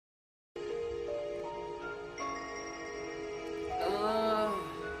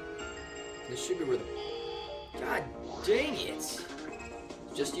This should be where the... God dang it!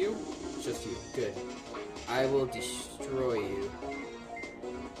 Just you? Just you. Good. I will destroy you.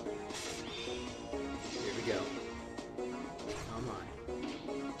 Here we go. Come on.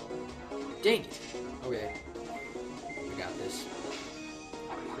 Dang it! Okay. I got this.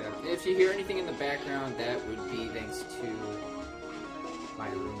 If you hear anything in the background, that would be thanks to my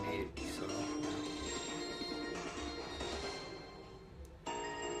roommate, so...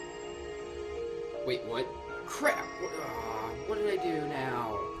 Wait, what? Crap! What did I do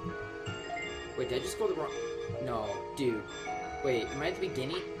now? Wait, did I just go the wrong... No, dude. Wait, am I at the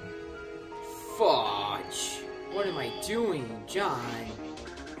beginning? Fudge! What am I doing, John?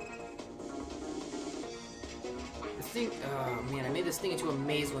 The thing... Oh, man, I made this thing into a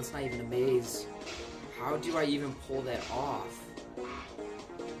maze when it's not even a maze. How do I even pull that off?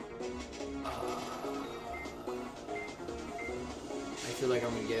 I feel like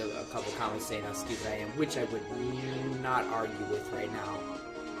I'm gonna get a couple comments saying how stupid I am, which I would not argue with right now.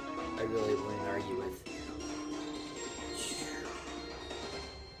 I really wouldn't argue with.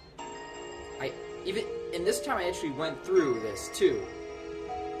 And this time I actually went through this too.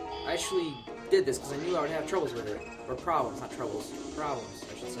 I actually did this because I knew I would have troubles with it. Or problems, not troubles. Problems,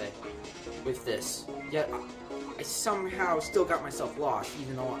 I should say. With this. Yet, I somehow still got myself lost,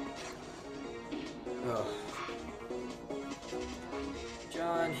 even though Ugh.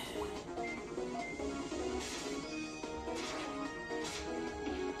 John.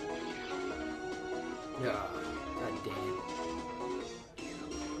 Yeah, god damn it.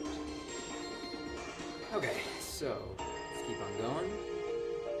 Okay, so let's keep on going.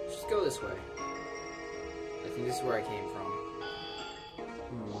 Let's just go this way. I think this is where I came from.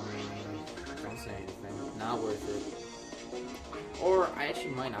 Don't say anything. Not worth it. Or I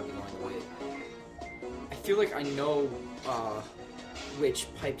actually might not be going the way. I feel like I know which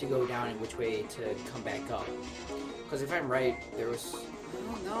pipe to go down and which way to come back up. Because if I'm right, there was... I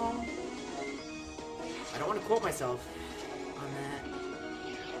don't know. I don't want to quote myself on that.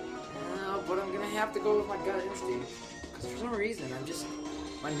 But I'm going to have to go with my gut instinct. Because for some reason, I'm just...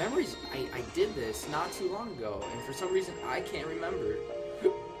 My memories... I did this not too long ago. And for some reason, I can't remember.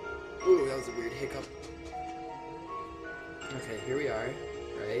 Ooh, that was a weird hiccup. Okay, here we are.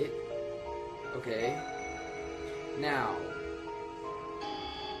 Right? Okay. Now...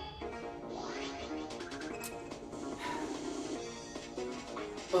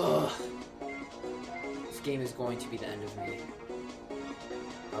 Ugh. This game is going to be the end of me.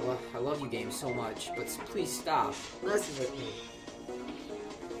 I love you games so much, but please stop messing with me.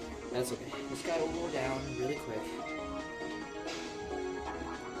 That's okay. This guy will go down really quick.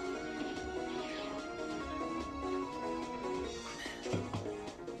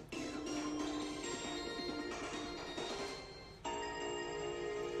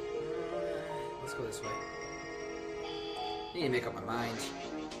 Let's go this way. I need to make up my mind.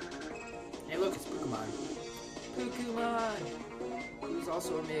 Hey look, it's Pokemon. Pokemon! Who's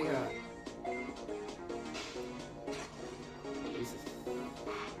also Omega. Jesus.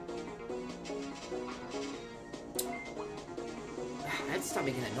 I had to stop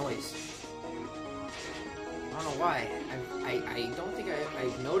making that noise. I don't know why. I don't think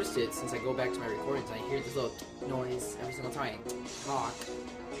I've noticed it since I go back to my recordings. I hear this little noise every single time I talk.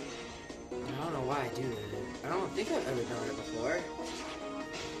 I don't know why I do that. I don't think I've ever done it before.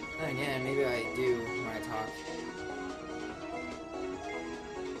 Then again, maybe I do when I talk.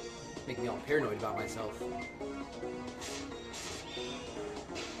 Make me all paranoid about myself.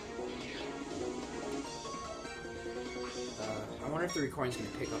 I wonder if the recording's gonna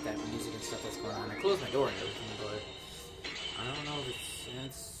pick up that music and stuff that's going on. I closed my door and everything, but I don't know if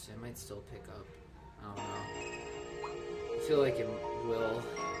it might still pick up. I don't know. I feel like it will.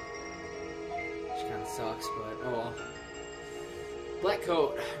 Which kind of sucks, but oh well. Black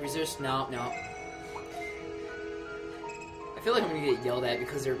coat, resist, no. I feel like I'm gonna get yelled at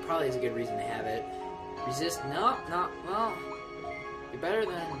because there probably is a good reason to have it. Resist, no, well, you're better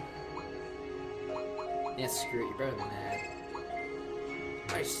than... Yeah, screw it, you're better than that.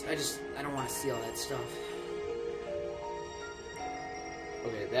 I don't want to see all that stuff.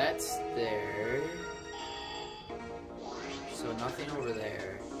 Okay, that's there. So nothing over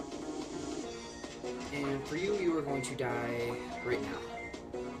there. And for you, you are going to die right now.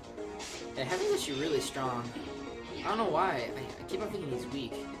 And having this, you're really strong. I don't know why. I keep on thinking he's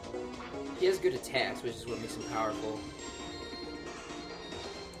weak. He has good attacks, which is what makes him powerful.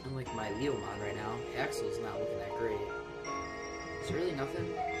 Unlike my Leomon right now, Axel's not looking that great. Is there really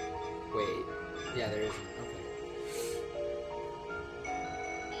nothing? Wait. Yeah, there isn't. Okay.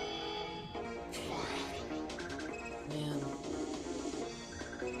 Man.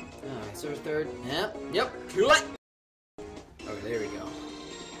 Oh, Is there a third? Yep. Kill it! Okay, there we go.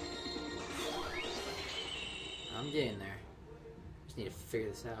 I'm getting there. Just need to figure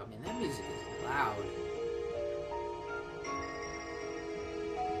this out. Man, that music is loud.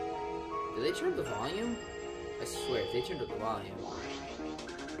 Did they turn up the volume? I swear, if they turned up the volume.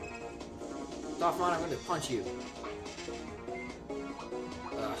 Ophanimon, I'm going to punch you.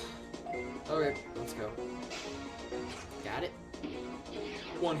 Ugh. Okay, let's go. Got it.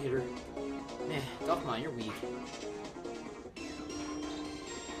 One hitter. Man, Ophanimon, you're weak.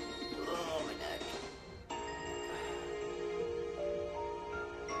 Oh, my neck.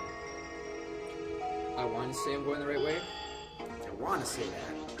 I want to say I'm going the right way. I want to say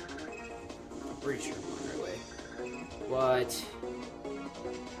that. I'm pretty sure I'm going the right way. What?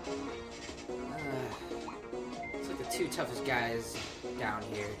 It's like the two toughest guys down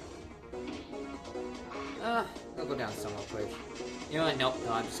here. I'll go down some real quick. You know what? Nope.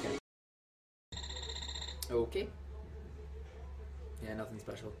 No, I'm just gonna. Okay. Yeah, nothing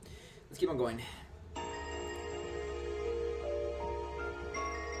special. Let's keep on going.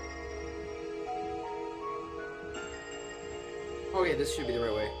 Okay, this should be the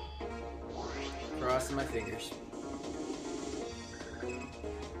right way. Crossing my fingers.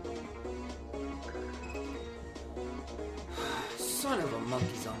 Son of a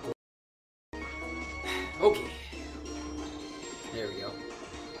monkey's uncle. Okay. There we go.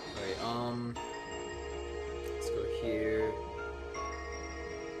 Alright, let's go here.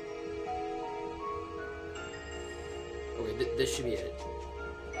 Okay, this should be it.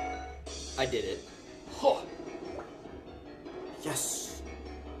 I did it. Huh. Yes!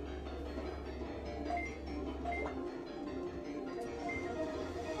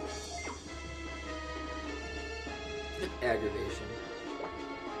 Aggravation.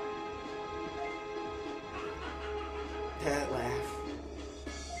 That laugh.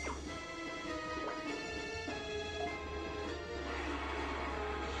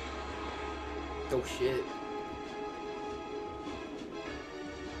 Oh shit.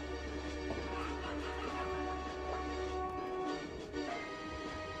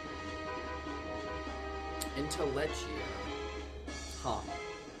 Intellectia. Huh.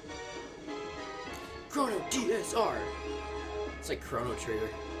 Chrono DSR! It's like Chrono Trigger.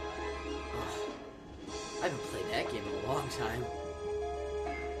 Ugh. I haven't played that game in a long time.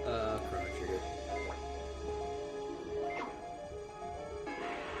 Chrono Trigger.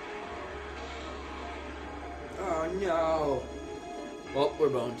 Oh no! Well, we're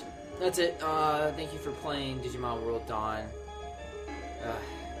boned. That's it. Thank you for playing Digimon World Dawn.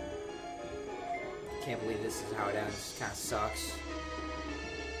 Can't believe this is how it ends. Kinda sucks.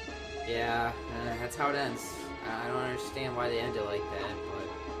 Yeah, that's how it ends. I don't understand why they end it like that, but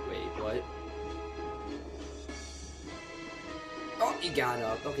wait, what? Oh, you got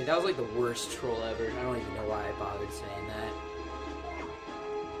up. Okay, that was like the worst troll ever. I don't even know why I bothered saying that.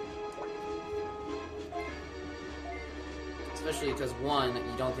 Especially because, one,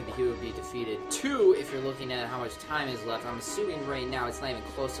 you don't think that he would be defeated. Two, if you're looking at how much time is left, I'm assuming right now it's not even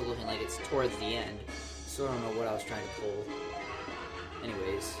close to looking like it's towards the end. So I don't know what I was trying to pull.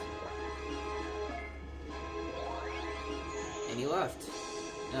 Anyways. And he left.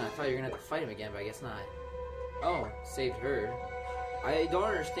 No, I thought you were going to have to fight him again, but I guess not. Oh, saved her. I don't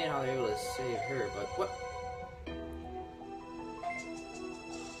understand how they're able to save her, but what?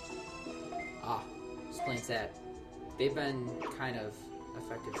 Ah, explains that. They've been kind of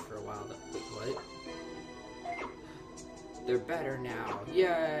effective for a while. Wait, what? They're better now.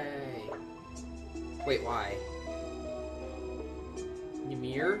 Yay! Wait, why?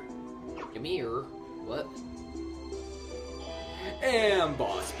 Ymir? Ymir? What? And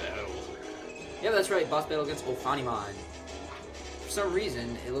boss battle. Yeah, that's right. Boss battle against Ophanimon. For some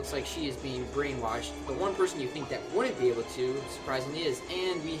reason, it looks like she is being brainwashed. The one person you think that wouldn't be able to, surprisingly, is.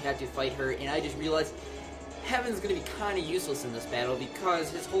 And we had to fight her. And I just realized Heaven's going to be kind of useless in this battle because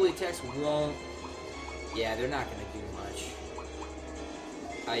his holy attacks won't... Yeah, they're not going to do much.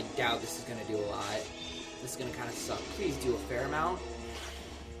 I doubt this is going to do a lot. This is going to kind of suck. Please do a fair amount.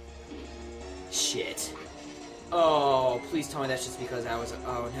 Shit. Oh, please tell me that's just because I was...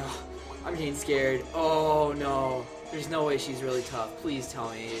 Oh, no. I'm getting scared. Oh, no. There's no way she's really tough. Please tell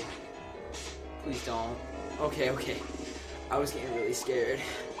me. Please don't. Okay, okay. I was getting really scared.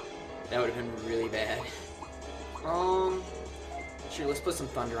 That would have been really bad. Sure, let's put some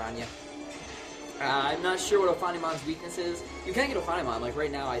thunder on you. I'm not sure what Ophanimon's weakness is. You can get Ophanimon, like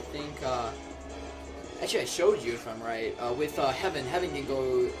right now, I think, actually I showed you if I'm right, with, Heaven can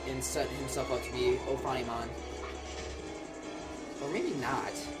go and set himself up to be Ophanimon. Or maybe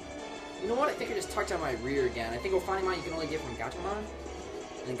not. You know what, I think I just tucked out my rear again. I think Ophanimon you can only get from Gatomon.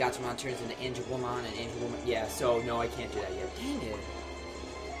 And then Gachumon turns into Angelwoman, and Angelwoman... Yeah, so no, I can't do that yet. Dang it.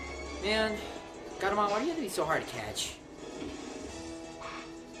 Man, Gatomon, why do you have to be so hard to catch?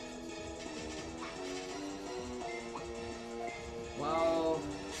 Well,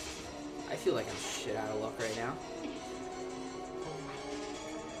 I feel like I'm shit out of luck right now.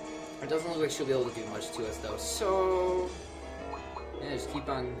 It doesn't look like she'll be able to do much to us, though, so... Yeah, just keep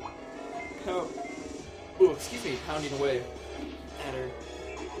on... pounding away at her.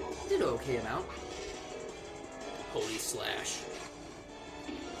 Did an okay amount. Holy slash.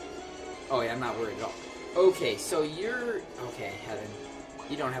 Oh yeah, I'm not worried at all. Okay, so you're... Okay, Heaven.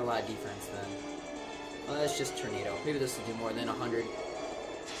 You don't have a lot of defense then. Well, that's just Tornado. Maybe this will do more than 100.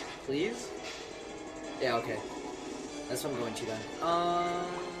 Please? Yeah, okay. That's what I'm going to then.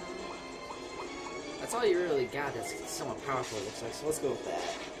 That's all you really got that's somewhat powerful, it looks like, so let's go with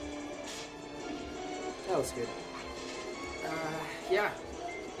that. That looks good. Yeah.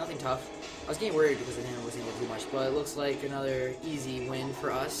 Nothing tough. I was getting worried because I didn't wasn't able to do much, but it looks like another easy win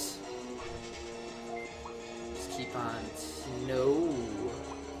for us. Just keep on. No.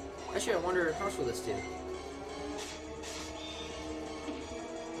 Actually, I wonder how much will this do?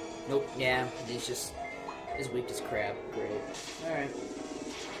 Nope. Yeah, it's just as weak as crap. Great. All right.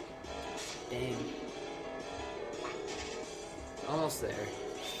 Dang. Almost there.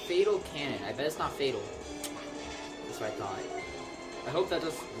 Fatal Cannon. I bet it's not fatal. That's what I thought. I hope that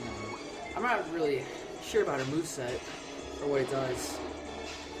does... I'm not really sure about her moveset, or what it does.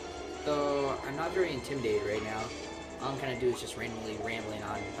 Though, I'm not very intimidated right now. All I'm kind of do is just randomly rambling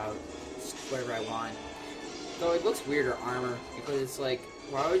on about whatever I want. Though it looks weird, her armor, because it's like,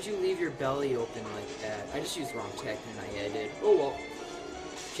 why would you leave your belly open like that? I just used the wrong tech, and I did. Oh well.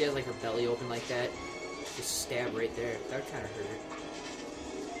 She has like her belly open like that. Just stab right there. That kind of hurt her.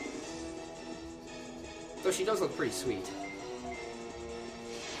 Though she does look pretty sweet.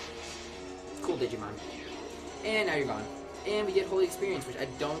 Cool Digimon. And now you're gone. And we get Holy Experience, which I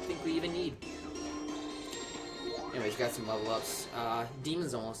don't think we even need. Anyways, got some level ups.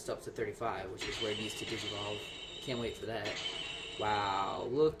 Demon's almost up to 35, which is where it needs to Digivolve. Can't wait for that. Wow,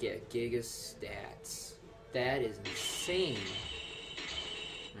 look at Giga stats. That is insane.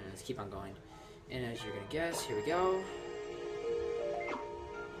 Let's keep on going. And as you're gonna guess, here we go.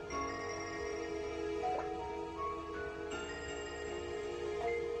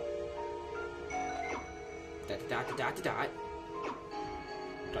 Dot dot dot dot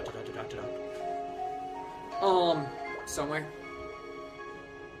dot dot dot dot dot dot. Somewhere.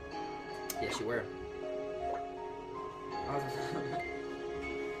 Yes, you were. Are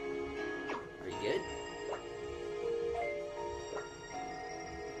you good?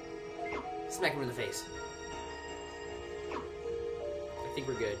 Smack him in the face. I think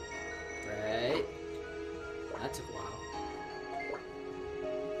we're good. Right? That took a while.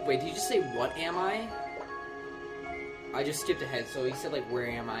 Wait, did you just say, what am I? I just skipped ahead, so he said, like, where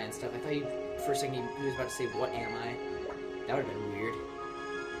am I and stuff. I thought for a second he was about to say, what am I? That would have been weird.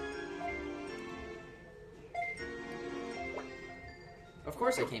 Of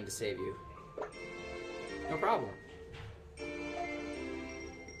course I came to save you. No problem.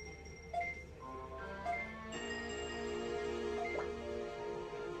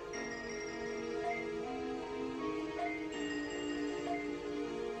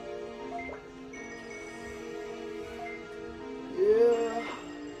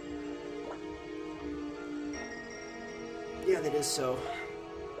 Yeah, that is so.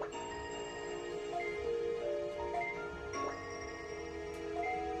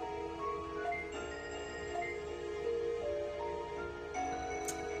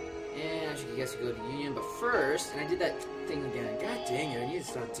 And I should guess we go to Union, but first, and I did that thing again. God dang it, I need to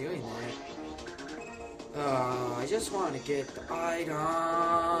stop doing that. I just want to get the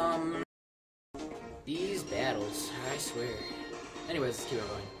item. These battles, I swear. Anyways, let's keep on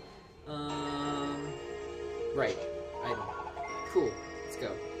going. Right, item. Cool, let's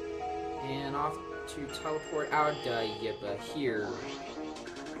go. And off to teleport out here.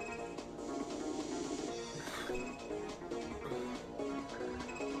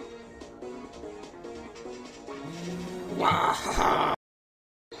 Wow.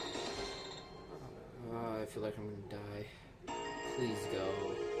 I feel like I'm gonna die. Please go.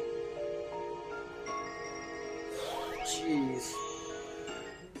 Jeez.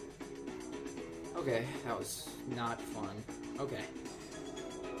 Okay, that was not fun. Okay.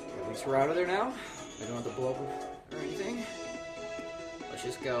 At least we're out of there now. I don't have to blow up or anything. Let's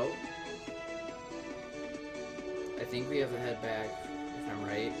just go. I think we have to head back, if I'm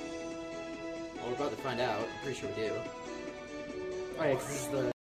right. Well, we're about to find out. I'm pretty sure we do. Oh yeah, 'cause this is the